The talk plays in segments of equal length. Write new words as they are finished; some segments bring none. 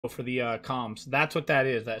for the comms. That's what that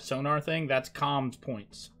is. That sonar thing. That's comms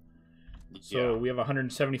points. So we have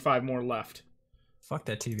 175 more left. Fuck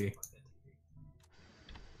that TV.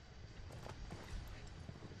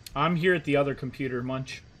 I'm here at the other computer,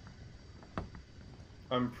 Munch.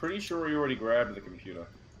 I'm pretty sure we already grabbed the computer.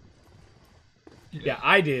 Yeah,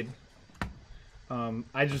 I did.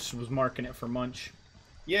 I just was marking it for Munch.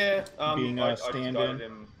 Yeah, being I just stand-in. guided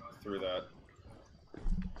him through that.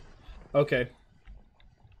 Okay.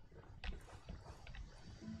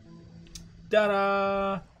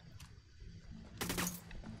 Ta-da!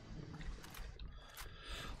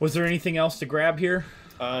 Was there anything else to grab here?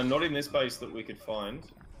 Not in this base that we could find.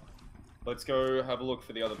 Let's go have a look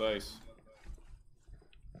for the other base.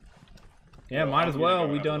 Yeah, Well, might I'm as gonna well.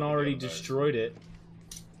 go We have a done look at already the other base. destroyed it.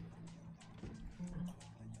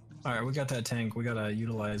 Alright, we got that tank. We gotta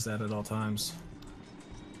utilize that at all times.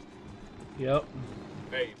 Yep.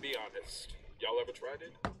 Hey, be honest. Y'all ever tried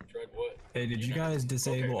it? Tried what? Hey, did you guys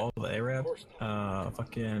disable all the Arab course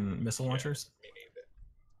fucking missile launchers? Me neither.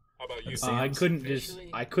 How about you? Sam? I couldn't just.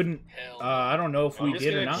 I couldn't. I don't know if we I'm just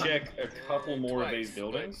did or gonna not. check a couple more of these Twice,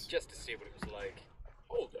 buildings. but just to see what it was like.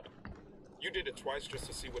 Hold up. You did it twice just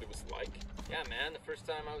to see what it was like? Yeah, man, the first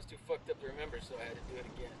time I was too fucked up to remember, so I had to do it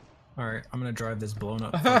again. Alright, I'm gonna drive this blown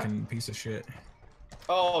up fucking piece of shit.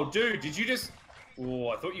 Oh, dude, did you just... Oh,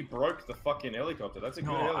 I thought you broke the fucking helicopter. That's a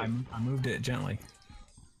good No, heli. I moved it gently.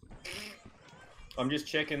 I'm just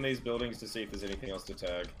checking these buildings to see if there's anything else to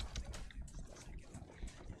tag.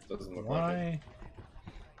 Doesn't look like it. Why?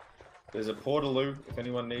 There's a portaloo if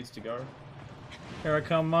anyone needs to go. Here I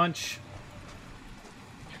come, Munch.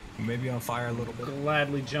 Maybe I'll fire a little bit.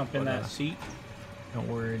 Gladly jump in that seat. Don't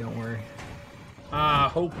worry, don't worry.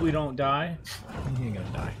 Hope we don't die. You ain't gonna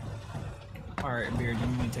die. Alright, Beard, you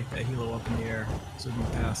need to take that helo up in the air so we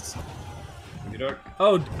can pass. You don't?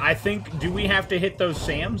 Oh, I think. Do we have to hit those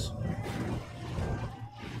SAMs?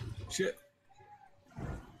 Shit.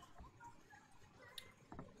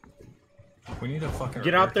 We need a fucking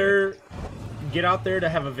Get out there. Get out there to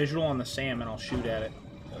have a visual on the SAM, and I'll shoot at it.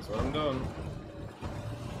 That's what I'm doing.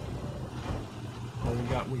 Well,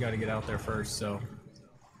 we got to get out there first, so.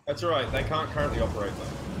 That's right, they can't currently operate them.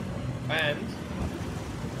 And...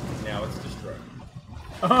 now it's destroyed.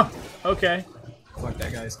 Okay. Fuck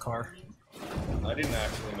that guy's car. I didn't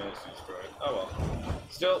actually manage to destroy it. Oh well.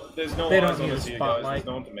 Still, there's no They don't eyes on need a us here, guys. spotlight. There's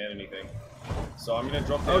no one to man anything. So I'm gonna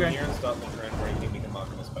drop down Okay. here and start looking around for anything we can mark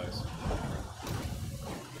in the space.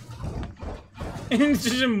 It's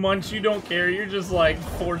just a Munch. You don't care. You're just like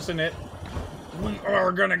forcing it. We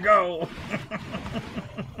are gonna go.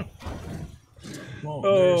 Well,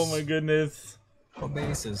 Oh there's- my goodness. What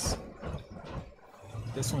base is?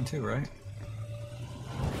 This one too, right?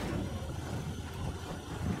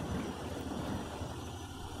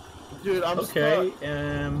 Dude, I'm Okay.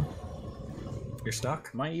 stuck. You're stuck?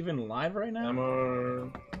 Am I even live right now?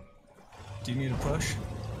 Do you need a push?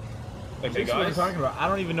 Okay, That's what I'm guys. talking about. I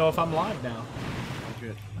don't even know if I'm live now.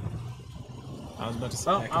 Good. I was about to say.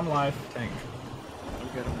 Oh, I'm live. Tank. I'm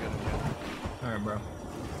good. Alright, bro.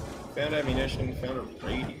 Found ammunition, found a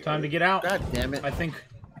radio. Time to get out. God damn it. I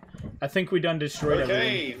think we done destroyed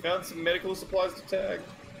everything. Okay, found some medical supplies to tag.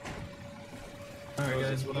 Alright, Close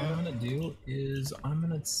guys, it what down. I'm gonna do is I'm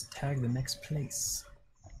gonna tag the next place.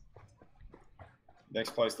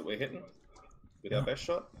 Next place that we're hitting. With our best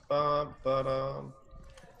shot. We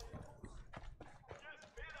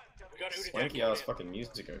got who to Swanky deck ass in. fucking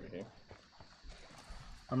music over here.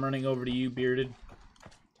 I'm running over to you, Bearded.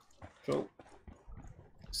 Cool.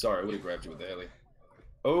 Sorry, I would have grabbed you with the heli.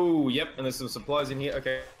 Oh, yep, and there's some supplies in here.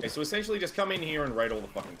 Okay, so essentially just come in here and raid all the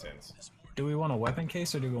fucking tents. Do we want a weapon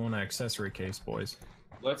case or do we want an accessory case, boys?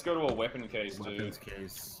 Let's go to a weapon case, dude. Weapons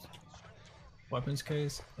case. Weapons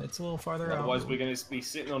case? It's a little farther Otherwise, out. we're going to be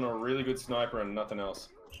sitting on a really good sniper and nothing else.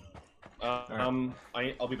 I'll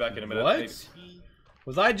be back in a minute. What?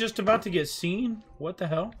 Was I just about to get seen? What the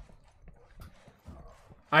hell?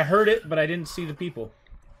 I heard it, but I didn't see the people.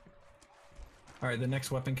 Alright, the next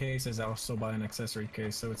weapon case is also by an accessory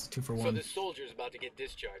case, so it's a 2-for-1. So the soldier's about to get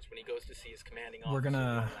discharged when he goes to see his commanding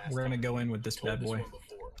officer. We're gonna go in with this Told bad boy. one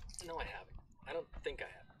before. No, I haven't. I don't think I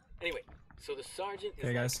have. Anyway, so the sergeant is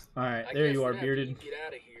Hey guys. Alright, I there guess you are, that after Bearded. you get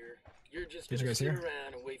out of here, you're just Did you gonna guys sit hear?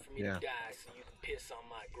 around and wait for me Yeah. to die so you can piss on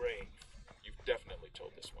my grave. You've definitely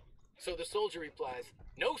told this one. So the soldier replies,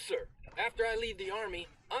 "No, sir. After I leave the army,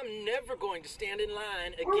 I'm never going to stand in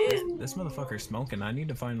line again. This motherfucker's smoking. I need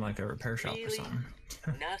to find like a repair shop or Really? something.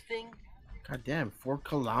 Nothing." God damn, 4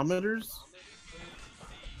 kilometers?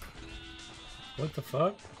 What the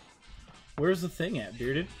fuck? Where's the thing at,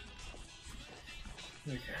 Bearded?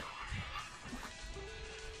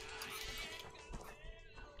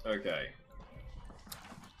 Okay.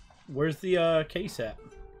 Where's the case at?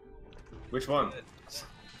 Which one?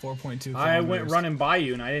 4.2. I went kilometers. running by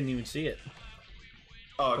you and I didn't even see it.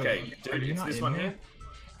 Oh, okay. Wait, are Dude, you it's not this in one here? here.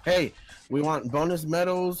 Hey, we want bonus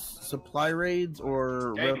medals, supply raids,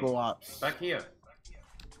 or Game. rebel ops. Back here.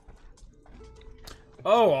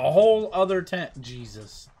 Oh, a whole other tent.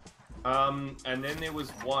 Jesus. And then there was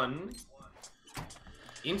one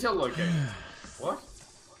intel located. What?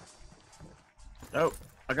 Oh,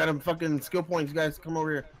 I got him fucking skill points, guys. Come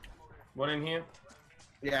over here. One in here?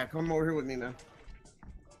 Yeah, come over here with me now.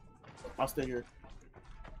 I'll stay here.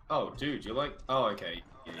 Oh, dude, you're like... Oh, okay.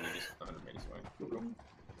 Yeah, you're just 100 meters away. Cool.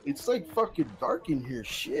 It's like fucking dark in here.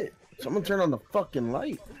 Shit. Someone turn on the fucking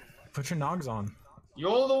light. Put your nogs on.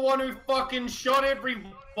 You're the one who fucking shot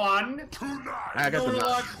everyone! I got the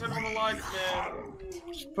lights, turn on the lights, man!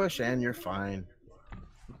 Just push and you're fine.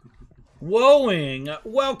 Woeing!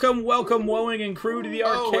 Welcome, welcome, Woeing and crew to the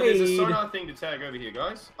Oh, and there's a arcade. sonar thing to tag over here,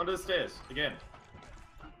 guys. Under the stairs, again.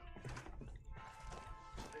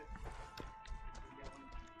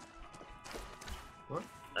 What?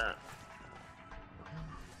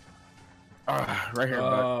 Right here,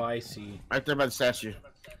 bud. Oh, I see. Right there by the statue.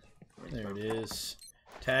 There it is.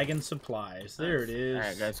 Tag and supplies. There it is.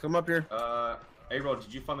 Alright, guys, come up here. A-Rod,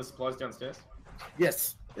 did you find the supplies downstairs?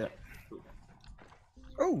 Yes. Yeah.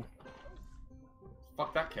 Oh,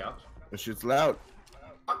 Fuck that couch. this shit's loud.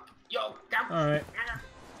 Fuck yo, couch! Alright.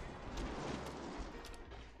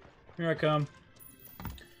 Here I come.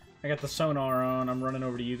 I got the sonar on. I'm running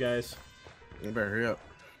over to you guys. You better hurry up.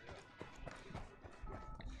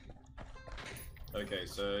 Okay,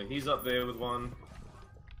 so he's up there with one.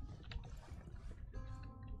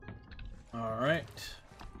 Alright.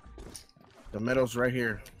 The medal's right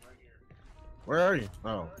here. Where are you?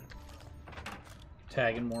 Oh.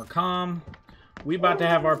 Tagging more comm. We about to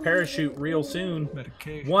have our parachute real soon.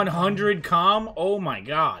 Medication. 100 comm? Oh my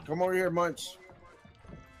god. Come over here, Munch.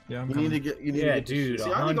 Yeah, I'm You coming. need to get. You need Yeah, to get dude.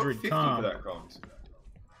 See, I only got 100 50 for comm. that comms.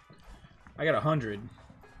 I got 100.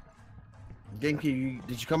 Genki,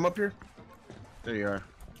 did you come up here? There you are.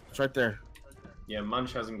 It's right there. Yeah,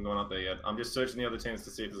 Munch hasn't gone up there yet. I'm just searching the other tents to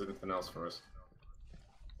see if there's anything else for us.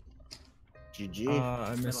 GG.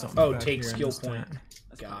 I missed something. Oh, back take here in skill this point. tent.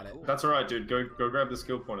 Got it. That's alright, dude. Go grab the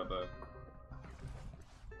skill point up there.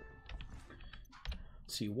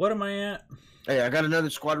 Let's see, what am I at? Hey, I got another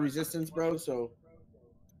squad resistance, bro. So,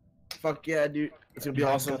 fuck yeah, dude. It's gonna be You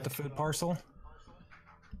guys awesome. got the food parcel?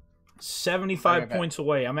 75 Okay. points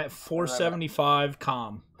away. I'm at 475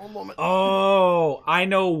 comm. One moment. Oh, I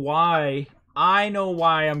know why. I know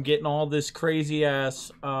why I'm getting all this crazy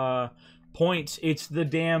ass points. It's the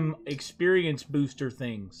damn experience booster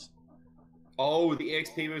things. Oh, the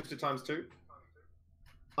XP booster times 2?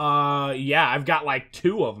 Yeah, I've got like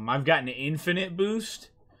 2 of them. I've got an infinite boost.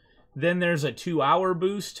 Then there's a 2-hour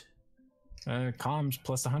boost. Comms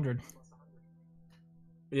plus 100.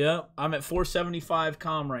 Yep, I'm at 475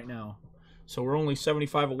 comm right now. So we're only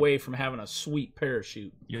 75 away from having a sweet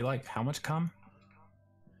parachute. You're like, how much comm?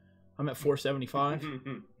 I'm at 475.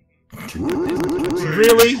 Mm-hmm.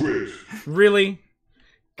 Really? Really?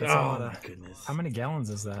 That's a Oh lot my of- goodness. How many gallons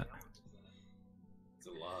is that? It's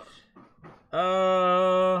a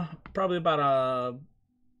lot. Probably about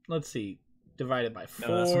let's see, divided by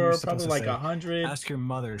No, that's what you're 4, supposed probably to like say. 100. Ask your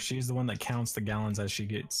mother. She's the one that counts the gallons as she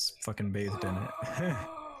gets fucking bathed in it.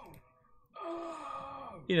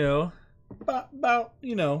 You know, about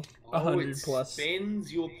you know, 100 it plus.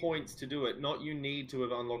 spends your points to do it, not you need to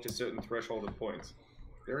have unlocked a certain threshold of points.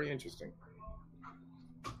 Very interesting.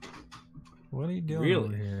 What are you doing Really?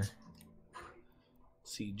 over here?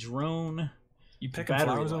 Let's see, drone. You picking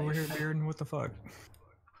Battery flowers over life. here, Beard? What the fuck?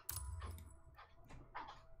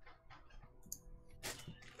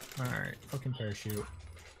 Alright, fucking parachute.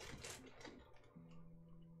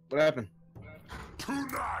 What happened?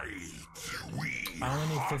 I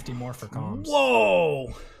only need 50 more for comms.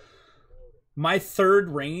 Whoa! My third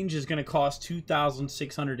range is going to cost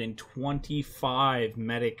 2,625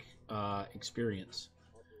 medic experience.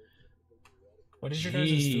 What is your guys'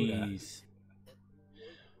 food at? Jeez.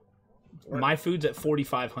 My food's at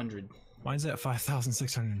 4,500. Mine's at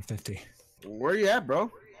 5,650. Where you at,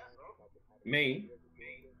 bro? Me?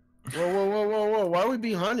 Whoa, whoa, whoa, whoa, whoa! Why are we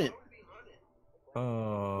being hunted?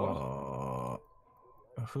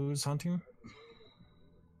 Who's hunting?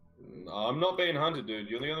 I'm not being hunted, dude.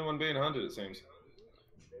 You're the only one being hunted, it seems.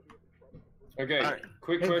 Okay, Alright.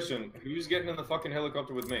 quick question. Who's getting in the fucking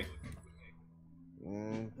helicopter with me?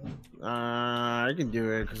 I can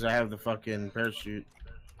do it because I have the fucking parachute.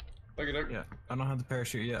 Okay, doke. Yeah, I don't have the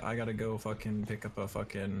parachute yet. I gotta go fucking pick up a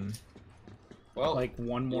fucking Well, like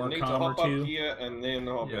one more you need to com or hop up two. here and then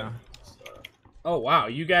hop Yeah. in. So, Oh wow,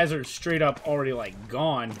 you guys are straight up already like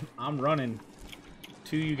gone. I'm running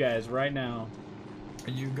to you guys right now.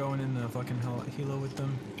 Are you going in the fucking helo with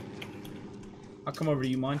them? I'll come over to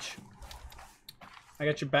you, Munch. I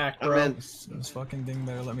got your back, I'm bro. in. This fucking thing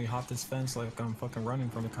better let me hop this fence like I'm fucking running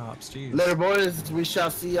from the cops. Jeez. Later, boys. We shall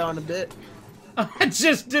see y'all in a bit. I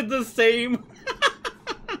just did the same.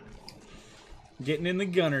 Getting in the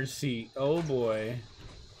gunner's seat. Oh boy.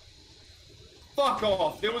 fuck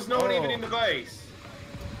off! There was no one even in the base.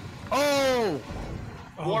 Oh!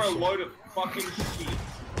 What a shit. load of fucking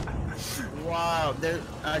shit. Wow. There,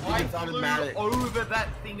 I think I it's flew automatic. over that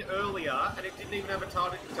thing earlier, and it didn't even have a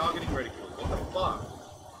targeting reticule. What the fuck?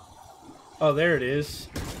 Oh, there it is.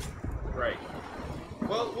 Great.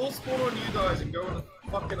 Well, we'll spawn on you guys and go in a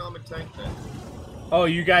fucking armored tank then. Oh,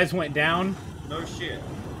 you guys went down? No shit.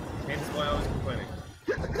 Hence why I was complaining.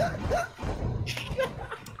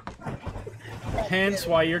 Hence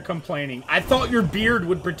why you're complaining. I thought your beard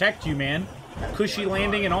would protect you, man. Cushy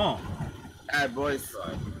landing and all. Alright, boys.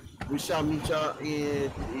 Right. We shall meet y'all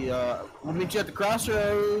in the, we'll meet you at the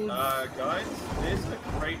crossroads. Guys, there's a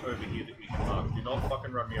crate over here that we can mark. Do not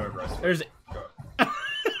fucking run me over, I swear. There's... Go.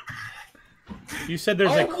 You said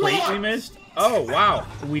there's a crate we missed? Oh, wow.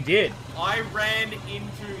 We did. I ran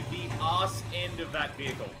into the arse end of that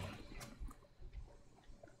vehicle.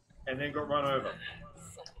 And then got run over.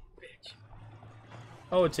 Son of a bitch.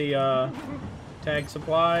 Oh, it's a, tag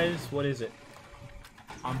supplies. What is it?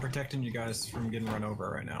 I'm protecting you guys from getting run over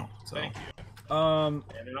right now. So Thank you. Um,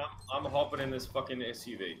 And then I'm hopping in this fucking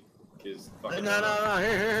SUV. Cause No, fucking no,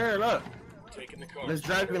 here, look. Taking the car. Let's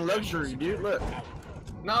drive in luxury, dude, look.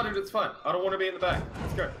 No, dude, it's fine. I don't want to be in the back.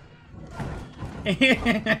 Let's go.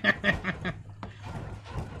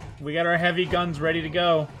 we got our heavy guns ready to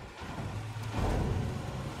go.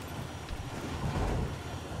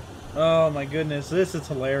 Oh my goodness, this is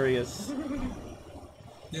hilarious.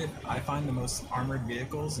 dude, I find the most armored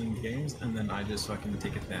vehicles in games, and then I just fucking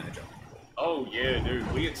take advantage of them. Oh yeah, dude.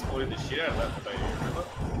 We exploited the shit out of that today, remember?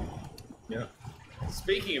 Yeah.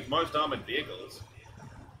 Speaking of most armored vehicles,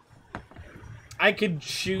 I could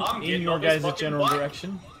shoot I'm in getting your on this guys' fucking general bike.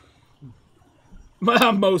 direction.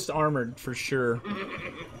 Most armored, for sure.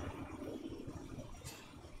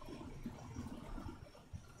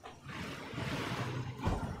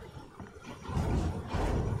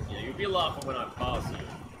 yeah, you'll be laughing when I pass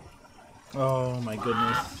you. Oh my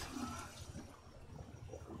goodness.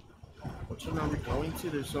 Which one are we going to?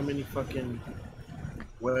 There's so many fucking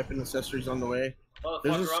weapon accessories on the way.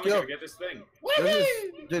 There's a Motherfucker, I'm skill. gonna get this thing.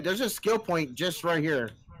 Dude, there's a skill point just right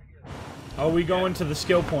here. Oh, we going to the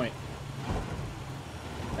skill point.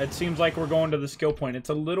 It seems like we're going to the skill point. It's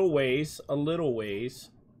a little ways,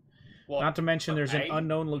 What? Not to mention there's an Okay.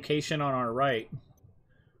 unknown location on our right.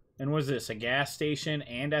 And what is this, a gas station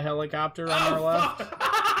and a helicopter on our left?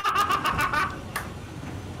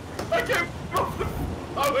 I came off the...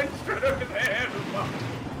 I went straight over there.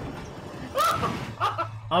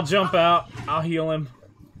 I'll jump out. I'll heal him.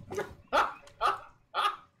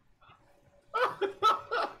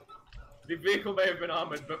 The vehicle may have been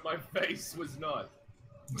armored, but my face was not.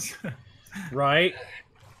 Right?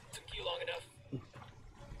 Took you long enough.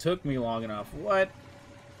 Took me long enough. What?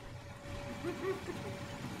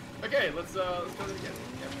 Okay, let's go to it again.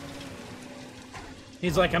 Yep.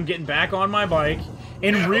 He's like, I'm getting back on my bike.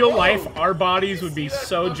 In Yeah, real whoa. life, our bodies would be See that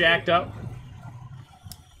so fucking- jacked up.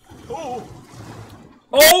 Oh!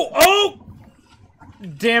 Oh!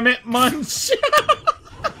 Damn it, Munch!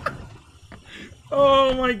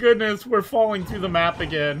 Oh my goodness, we're falling through the map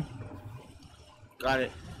again. Got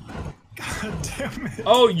it. God damn it.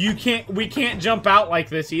 Oh, we can't jump out like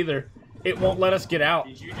this either. It won't let us get out.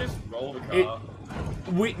 Did you just roll the car?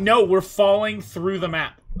 No, we're falling through the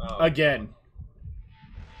map Oh. again.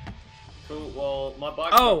 Cool, well, my bike...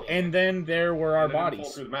 Oh, and then there were our and then it fall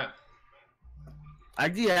bodies. through the map. I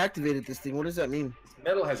deactivated this thing. What does that mean? This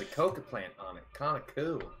metal has a coca plant on it. Kinda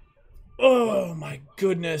cool. Oh my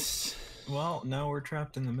goodness. Well, now we're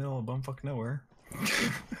trapped in the middle of bumfuck nowhere.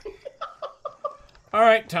 All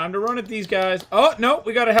right, time to run at these guys. Oh, no,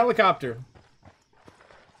 we got a helicopter.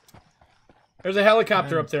 There's a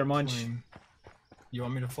helicopter up there, Munch. Plane. You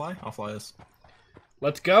want me to fly? I'll fly this.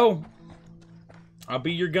 Let's go. I'll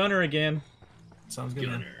be your gunner again. Sounds good,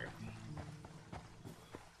 man.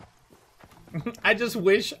 I just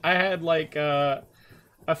wish I had, like, a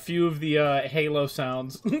few of the Halo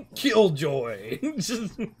sounds. Killjoy.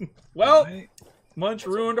 Well, Right. Munch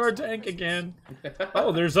ruined our tank again.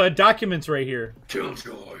 Oh, there's documents right here.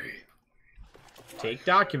 Killjoy. Take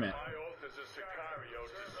document.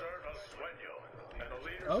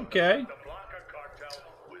 Okay.